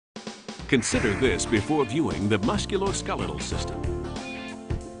Consider this before viewing the musculoskeletal system.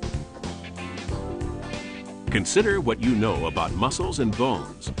 Consider what you know about muscles and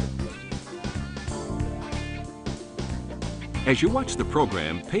bones. As you watch the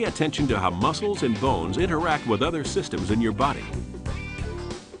program, pay attention to how muscles and bones interact with other systems in your body.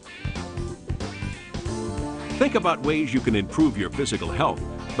 Think about ways you can improve your physical health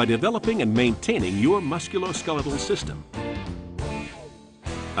by developing and maintaining your musculoskeletal system.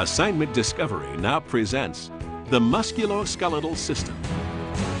 Assignment Discovery now presents the musculoskeletal system.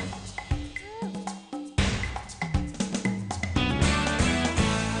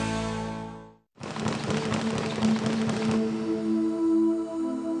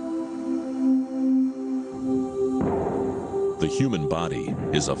 The human body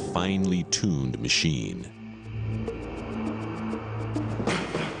is a finely tuned machine.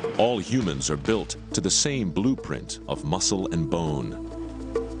 All humans are built to the same blueprint of muscle and bone.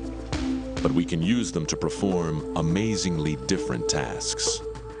 But we can use them to perform amazingly different tasks.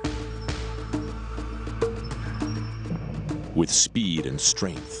 With speed and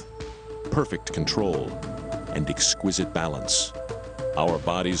strength, perfect control, and exquisite balance, our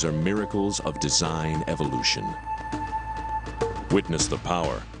bodies are miracles of design evolution. Witness the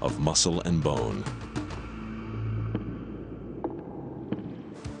power of muscle and bone.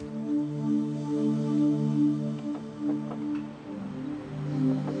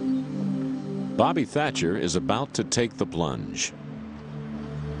 Bobby Thatcher is about to take the plunge.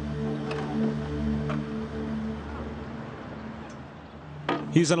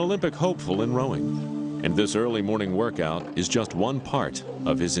 He's an Olympic hopeful in rowing, and this early morning workout is just one part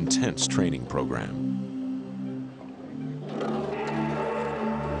of his intense training program.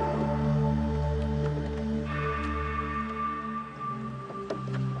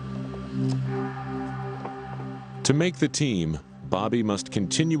 To make the team, Bobby must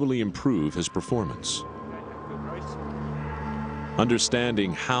continually improve his performance.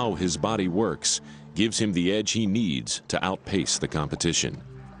 Understanding how his body works gives him the edge he needs to outpace the competition.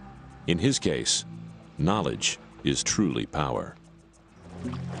 In his case, knowledge is truly power.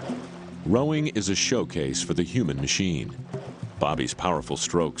 Rowing is a showcase for the human machine. Bobby's powerful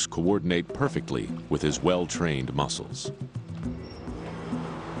strokes coordinate perfectly with his well-trained muscles.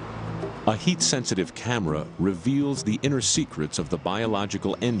 A heat-sensitive camera reveals the inner secrets of the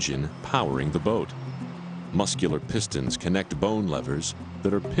biological engine powering the boat. Muscular pistons connect bone levers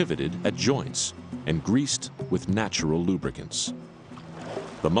that are pivoted at joints and greased with natural lubricants.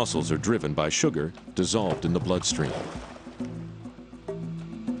 The muscles are driven by sugar dissolved in the bloodstream.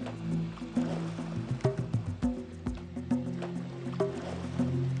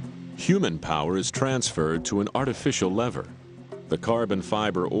 Human power is transferred to an artificial lever. The carbon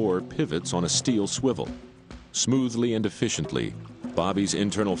fiber ore pivots on a steel swivel. Smoothly and efficiently, Bobby's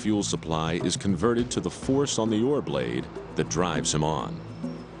internal fuel supply is converted to the force on the ore blade that drives him on.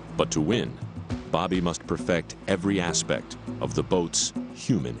 But to win, Bobby must perfect every aspect of the boat's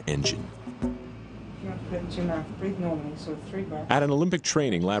human engine. At an Olympic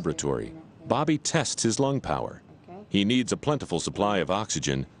training laboratory, Bobby tests his lung power. He needs a plentiful supply of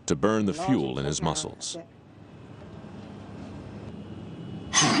oxygen to burn the fuel in his muscles.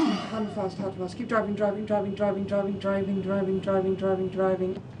 Hand fast, hard fast. Keep driving, driving, driving, driving, driving, driving, driving, driving, driving,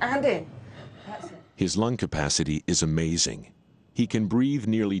 driving, and in. That's it. His lung capacity is amazing. He can breathe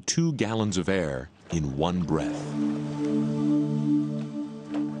nearly 2 gallons of air in one breath.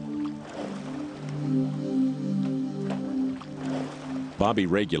 Bobby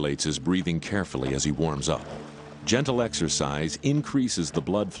regulates his breathing carefully as he warms up. Gentle exercise increases the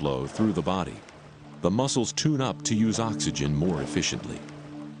blood flow through the body. The muscles tune up to use oxygen more efficiently.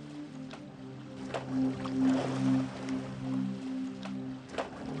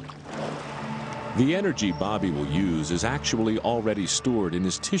 The energy Bobby will use is actually already stored in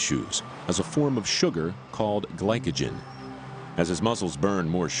his tissues as a form of sugar called glycogen. As his muscles burn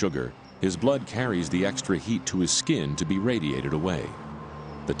more sugar, his blood carries the extra heat to his skin to be radiated away.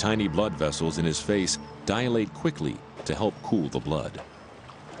 The tiny blood vessels in his face dilate quickly to help cool the blood.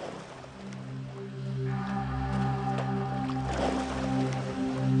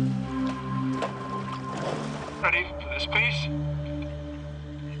 Ready for this piece?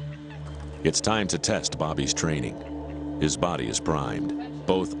 It's time to test Bobby's training. His body is primed,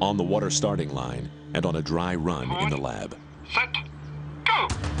 both on the water starting line and on a dry run in the lab. Set, go!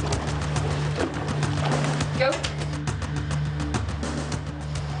 Go.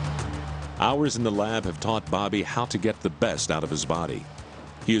 Hours in the lab have taught Bobby how to get the best out of his body.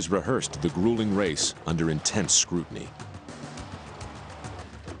 He has rehearsed the grueling race under intense scrutiny.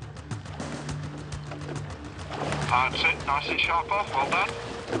 That's it, nice and sharp off, well done.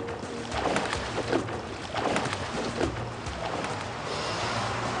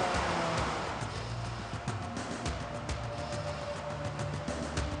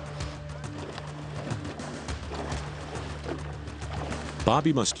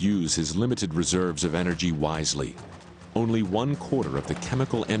 Bobby must use his limited reserves of energy wisely. Only 1/4 of the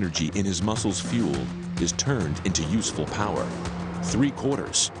chemical energy in his muscles' fuel is turned into useful power.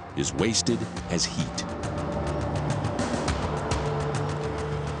 3/4 is wasted as heat.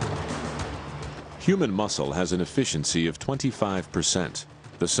 Human muscle has an efficiency of 25%,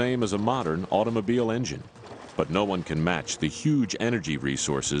 the same as a modern automobile engine. But no one can match the huge energy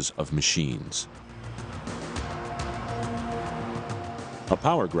resources of machines. A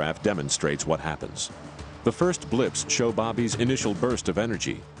power graph demonstrates what happens. The first blips show Bobby's initial burst of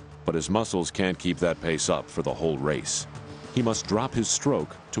energy, but his muscles can't keep that pace up for the whole race. He must drop his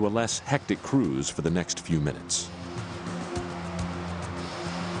stroke to a less hectic cruise for the next few minutes.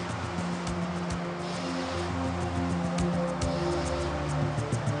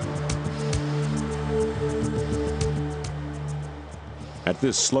 At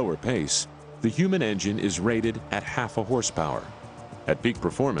this slower pace, the human engine is rated at 1/2 horsepower. At peak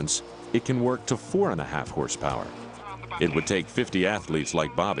performance, it can work to 4.5 horsepower. It would take 50 athletes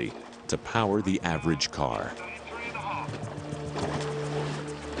like Bobby to power the average car.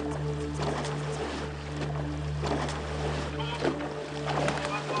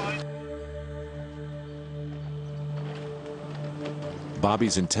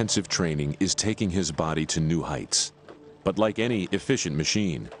 Bobby's intensive training is taking his body to new heights. But like any efficient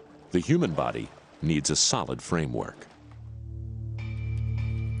machine, the human body needs a solid framework.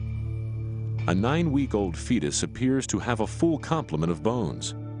 A 9-week-old fetus appears to have a full complement of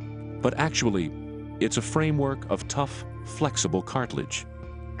bones, but actually, it's a framework of tough, flexible cartilage.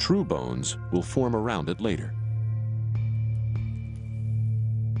 True bones will form around it later.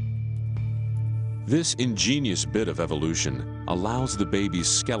 This ingenious bit of evolution allows the baby's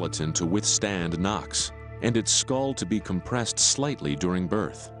skeleton to withstand knocks, and its skull to be compressed slightly during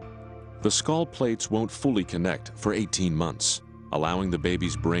birth. The skull plates won't fully connect for 18 months, allowing the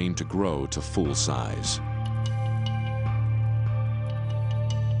baby's brain to grow to full size.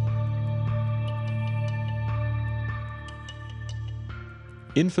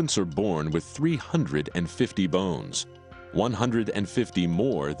 Infants are born with 350 bones, 150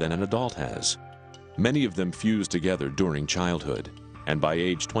 more than an adult has. Many of them fuse together during childhood, and by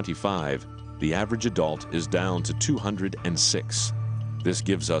age 25, the average adult is down to 206. This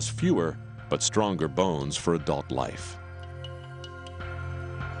gives us fewer but stronger bones for adult life.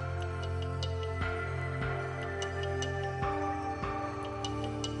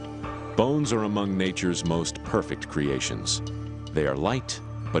 Bones are among nature's most perfect creations. They are light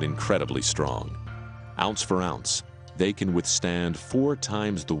but incredibly strong. Ounce for ounce, they can withstand 4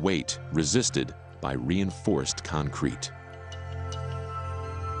 times the weight resisted by reinforced concrete.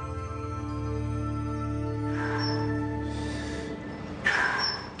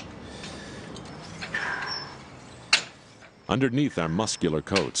 Underneath our muscular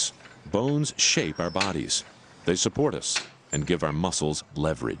coats, bones shape our bodies. They support us and give our muscles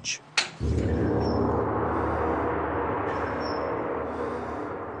leverage.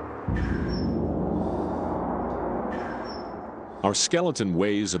 Our skeleton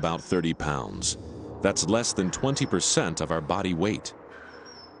weighs about 30 pounds. That's less than 20% of our body weight.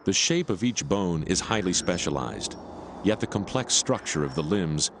 The shape of each bone is highly specialized, yet the complex structure of the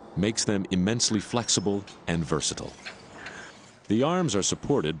limbs makes them immensely flexible and versatile. The arms are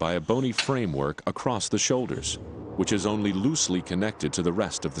supported by a bony framework across the shoulders, which is only loosely connected to the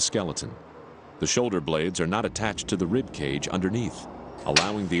rest of the skeleton. The shoulder blades are not attached to the rib cage underneath,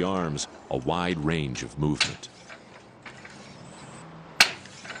 allowing the arms a wide range of movement.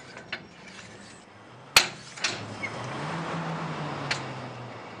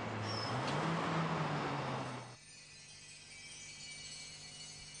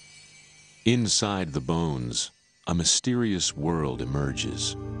 Inside the bones, a mysterious world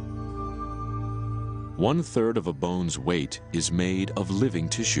emerges. 1/3 of a bone's weight is made of living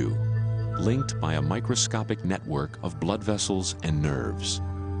tissue, linked by a microscopic network of blood vessels and nerves.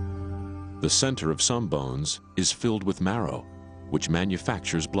 The center of some bones is filled with marrow, which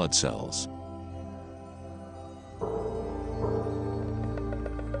manufactures blood cells.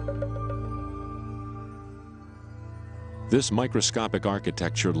 This microscopic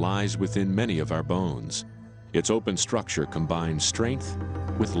architecture lies within many of our bones. Its open structure combines strength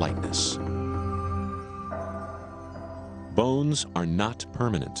with lightness. Bones are not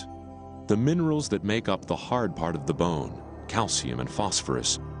permanent. The minerals that make up the hard part of the bone, calcium and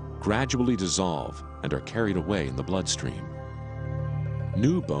phosphorus, gradually dissolve and are carried away in the bloodstream.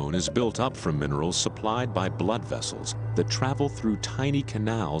 New bone is built up from minerals supplied by blood vessels that travel through tiny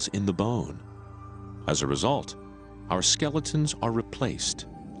canals in the bone. As a result, our skeletons are replaced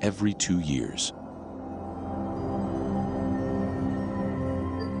every 2 years.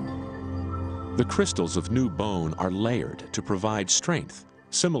 The crystals of new bone are layered to provide strength,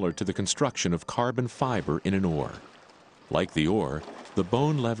 similar to the construction of carbon fiber in an ore. Like the ore, the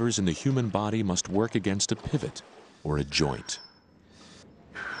bone levers in the human body must work against a pivot, or a joint.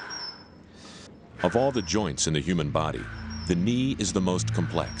 Of all the joints in the human body, the knee is the most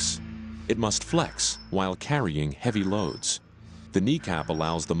complex. It must flex while carrying heavy loads. The kneecap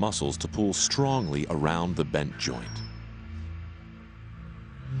allows the muscles to pull strongly around the bent joint.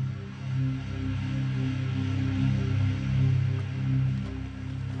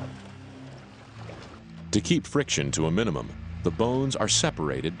 To keep friction to a minimum, the bones are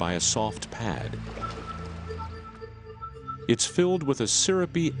separated by a soft pad. It's filled with a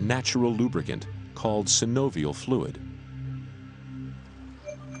syrupy natural lubricant called synovial fluid.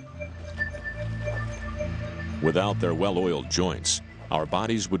 Without their well-oiled joints, our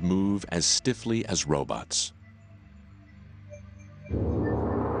bodies would move as stiffly as robots.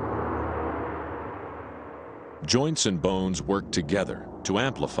 Joints and bones work together to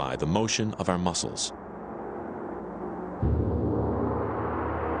amplify the motion of our muscles.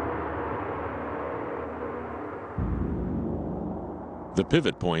 The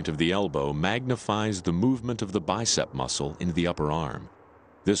pivot point of the elbow magnifies the movement of the bicep muscle in the upper arm.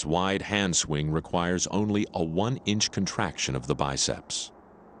 This wide hand swing requires only a 1-inch contraction of the biceps.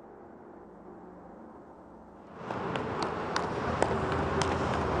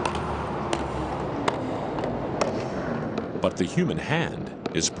 But the human hand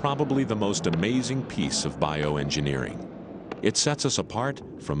is probably the most amazing piece of bioengineering. It sets us apart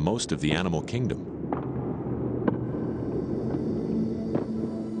from most of the animal kingdom.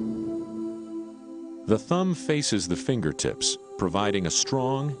 The thumb faces the fingertips, providing a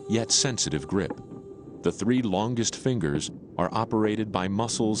strong yet sensitive grip. The 3 longest fingers are operated by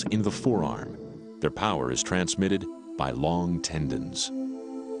muscles in the forearm. Their power is transmitted by long tendons.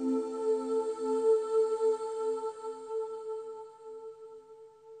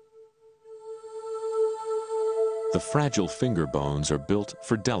 The fragile finger bones are built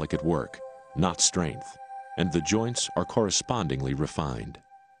for delicate work, not strength, and the joints are correspondingly refined.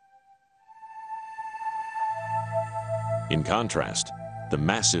 In contrast, the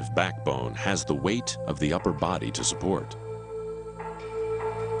massive backbone has the weight of the upper body to support.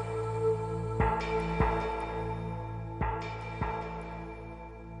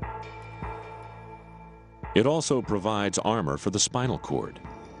 It also provides armor for the spinal cord,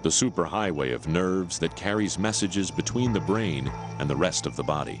 the superhighway of nerves that carries messages between the brain and the rest of the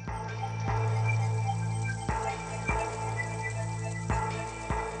body.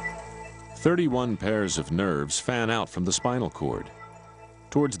 "31 pairs of nerves fan out from the spinal cord.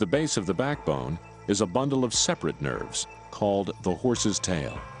 Towards the base of the backbone is a bundle of separate nerves called the horse's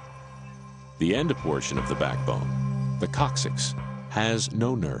tail. The end portion of the backbone, the coccyx, has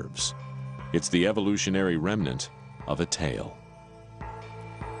no nerves. It's the evolutionary remnant of a tail.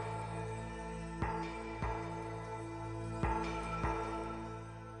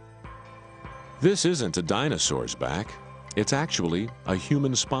 This isn't a dinosaur's back. It's actually a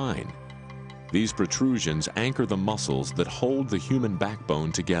human spine. These protrusions anchor the muscles that hold the human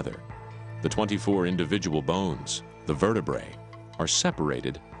backbone together. The 24 individual bones, the vertebrae, are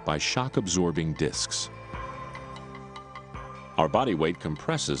separated by shock-absorbing discs. Our body weight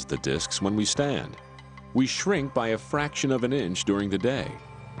compresses the discs when we stand. We shrink by a fraction of an inch during the day,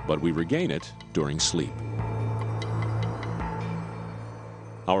 but we regain it during sleep.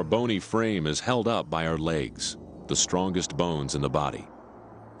 Our bony frame is held up by our legs, the strongest bones in the body.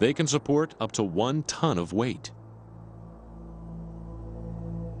 They can support up to 1 ton of weight.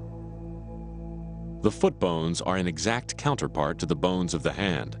 The foot bones are an exact counterpart to the bones of the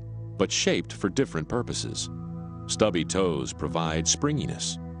hand, but shaped for different purposes. Stubby toes provide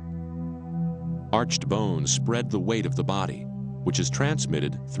springiness. Arched bones spread the weight of the body, which is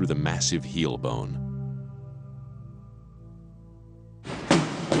transmitted through the massive heel bone.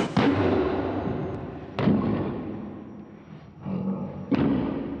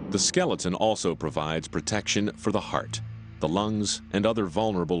 The skeleton also provides protection for the heart, the lungs, and other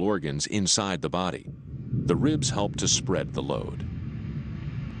vulnerable organs inside the body. The ribs help to spread the load.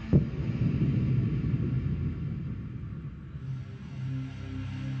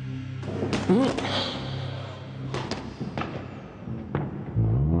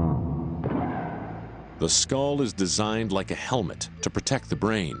 The skull is designed like a helmet to protect the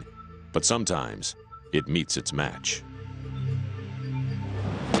brain, but sometimes it meets its match.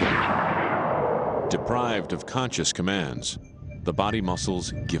 Deprived of conscious commands, the body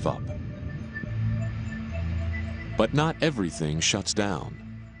muscles give up. But not everything shuts down.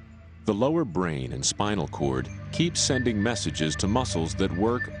 The lower brain and spinal cord keep sending messages to muscles that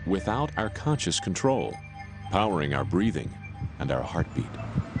work without our conscious control, powering our breathing and our heartbeat.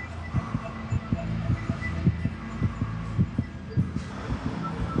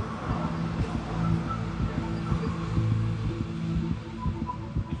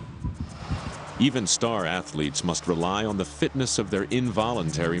 Even star athletes must rely on the fitness of their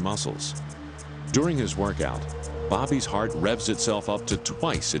involuntary muscles. During his workout, Bobby's heart revs itself up to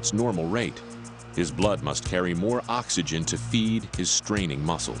twice its normal rate. His blood must carry more oxygen to feed his straining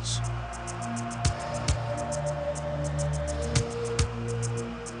muscles.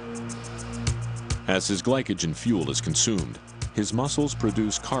 As his glycogen fuel is consumed, his muscles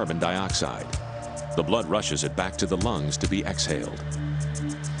produce carbon dioxide. The blood rushes it back to the lungs to be exhaled.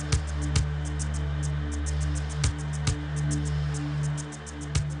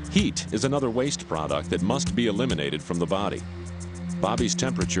 Heat is another waste product that must be eliminated from the body. Bobby's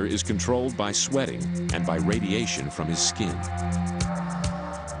temperature is controlled by sweating and by radiation from his skin.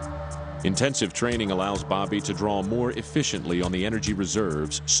 Intensive training allows Bobby to draw more efficiently on the energy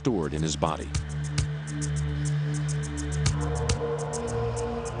reserves stored in his body.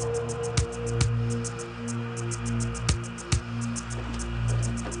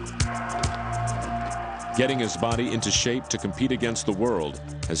 Getting his body into shape to compete against the world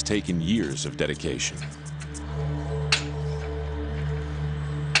has taken years of dedication.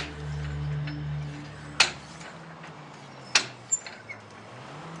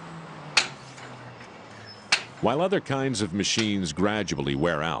 While other kinds of machines gradually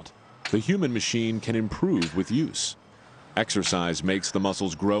wear out, the human machine can improve with use. Exercise makes the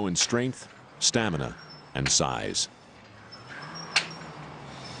muscles grow in strength, stamina, and size.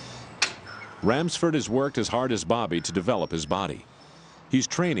 Ramsford has worked as hard as Bobby to develop his body. He's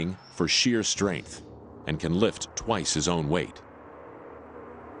training for sheer strength and can lift twice his own weight.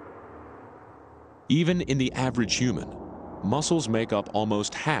 Even in the average human, muscles make up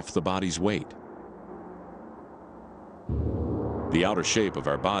almost half the body's weight. The outer shape of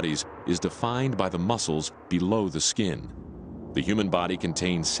our bodies is defined by the muscles below the skin. The human body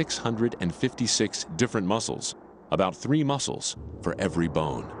contains 656 different muscles, about 3 muscles for every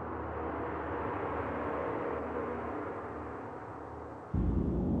bone.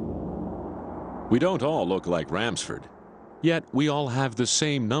 We don't all look like Ramsford, yet we all have the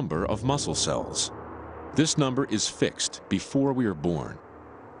same number of muscle cells. This number is fixed before we are born.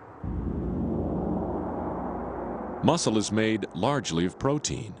 Muscle is made largely of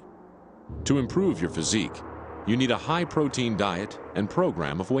protein. To improve your physique, you need a high-protein diet and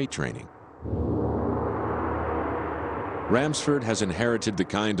program of weight training. Ramsford has inherited the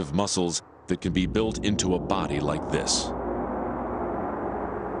kind of muscles that can be built into a body like this.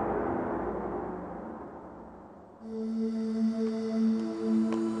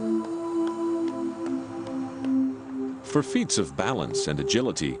 For feats of balance and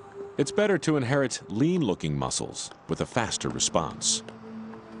agility, it's better to inherit lean-looking muscles with a faster response.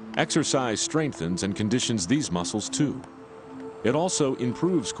 Exercise strengthens and conditions these muscles too. It also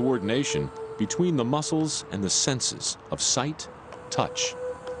improves coordination between the muscles and the senses of sight, touch,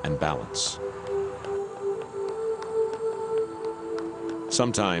 and balance.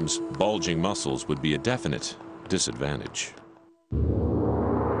 Sometimes bulging muscles would be a definite disadvantage.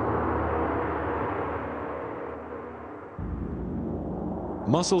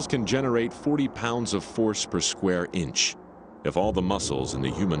 Muscles can generate 40 pounds of force per square inch. If all the muscles in the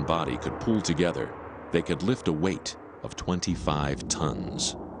human body could pull together, they could lift a weight of 25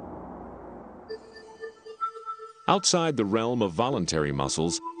 tons. Outside the realm of voluntary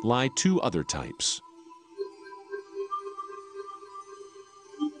muscles lie 2 other types.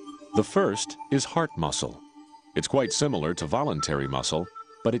 The first is heart muscle. It's quite similar to voluntary muscle,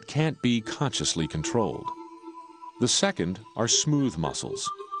 but it can't be consciously controlled. The second are smooth muscles,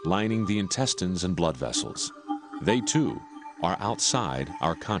 lining the intestines and blood vessels. They too are outside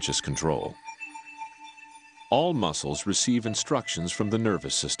our conscious control. All muscles receive instructions from the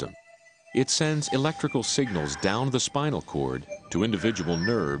nervous system. It sends electrical signals down the spinal cord to individual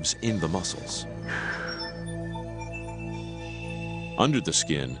nerves in the muscles. Under the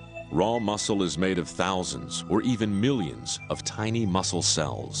skin, raw muscle is made of thousands or even millions of tiny muscle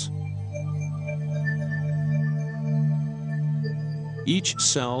cells. Each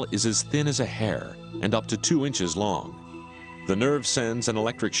cell is as thin as a hair and up to 2 inches long. The nerve sends an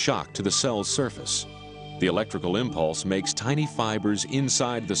electric shock to the cell's surface. The electrical impulse makes tiny fibers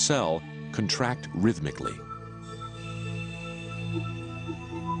inside the cell contract rhythmically.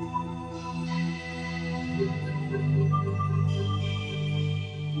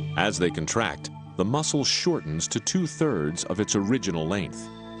 As they contract, the muscle shortens to 2/3 of its original length.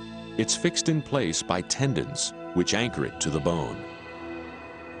 It's fixed in place by tendons, which anchor it to the bone.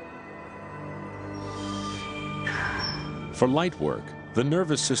 For light work, the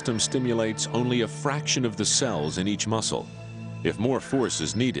nervous system stimulates only a fraction of the cells in each muscle. If more force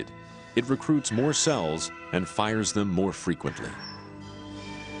is needed, it recruits more cells and fires them more frequently.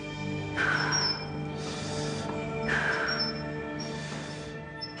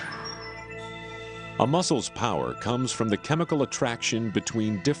 A muscle's power comes from the chemical attraction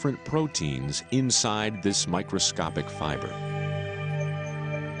between different proteins inside this microscopic fiber.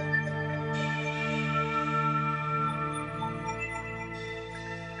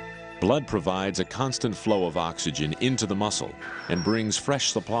 Blood provides a constant flow of oxygen into the muscle and brings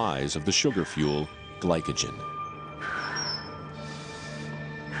fresh supplies of the sugar fuel, glycogen.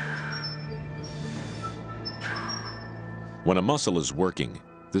 When a muscle is working,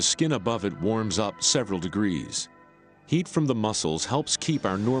 the skin above it warms up several degrees. Heat from the muscles helps keep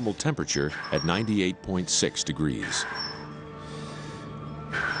our normal temperature at 98.6 degrees.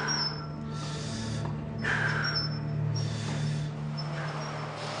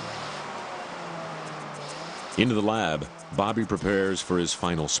 Into the lab, Bobby prepares for his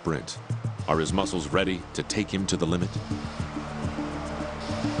final sprint. Are his muscles ready to take him to the limit?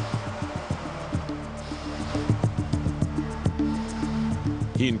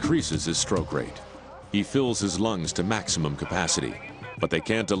 He increases his stroke rate. He fills his lungs to maximum capacity, but they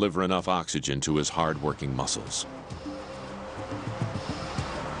can't deliver enough oxygen to his hard-working muscles.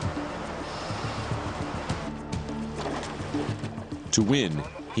 To win,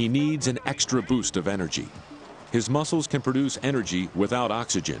 he needs an extra boost of energy. His muscles can produce energy without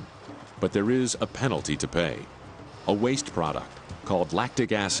oxygen, but there is a penalty to pay. A waste product called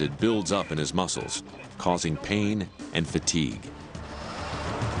lactic acid builds up in his muscles, causing pain and fatigue.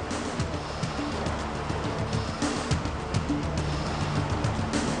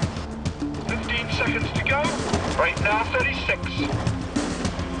 Seconds to go. Right now, 36.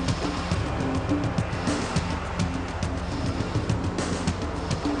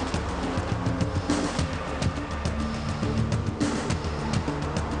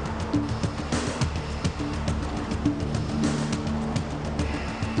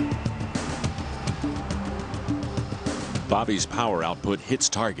 Bobby's power output hits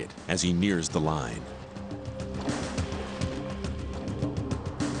target as he nears the line.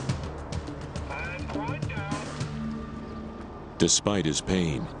 Despite his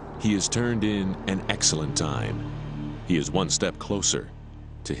pain, he has turned in an excellent time. He is one step closer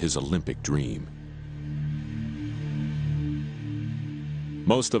to his Olympic dream.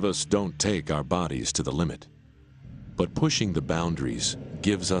 Most of us don't take our bodies to the limit, but pushing the boundaries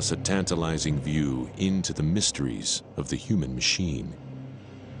gives us a tantalizing view into the mysteries of the human machine.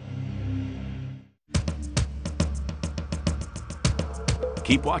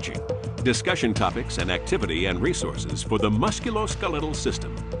 Keep watching. Discussion topics and activity and resources for the musculoskeletal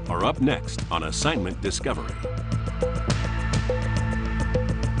system are up next on Assignment Discovery.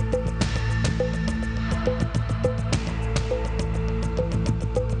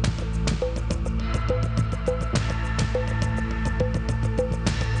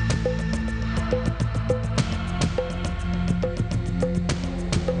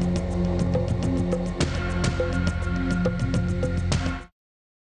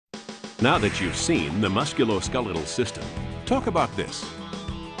 Now that you've seen the musculoskeletal system, talk about this.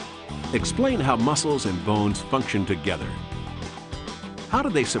 Explain how muscles and bones function together. How do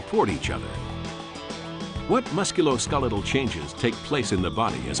they support each other? What musculoskeletal changes take place in the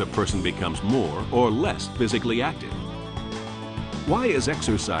body as a person becomes more or less physically active? Why is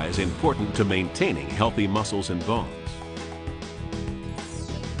exercise important to maintaining healthy muscles and bones?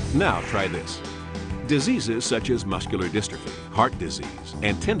 Now try this. Diseases such as muscular dystrophy, heart disease,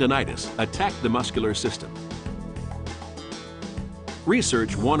 and tendinitis attack the muscular system.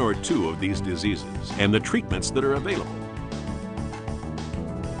 Research one or two of these diseases and the treatments that are available.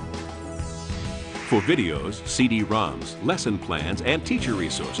 For videos, CD-ROMs, lesson plans, and teacher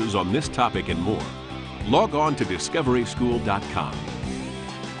resources on this topic and more, log on to discoveryschool.com.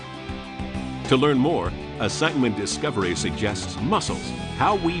 To learn more, Assignment Discovery suggests Muscles,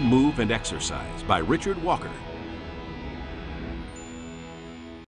 How We Move and Exercise by Richard Walker.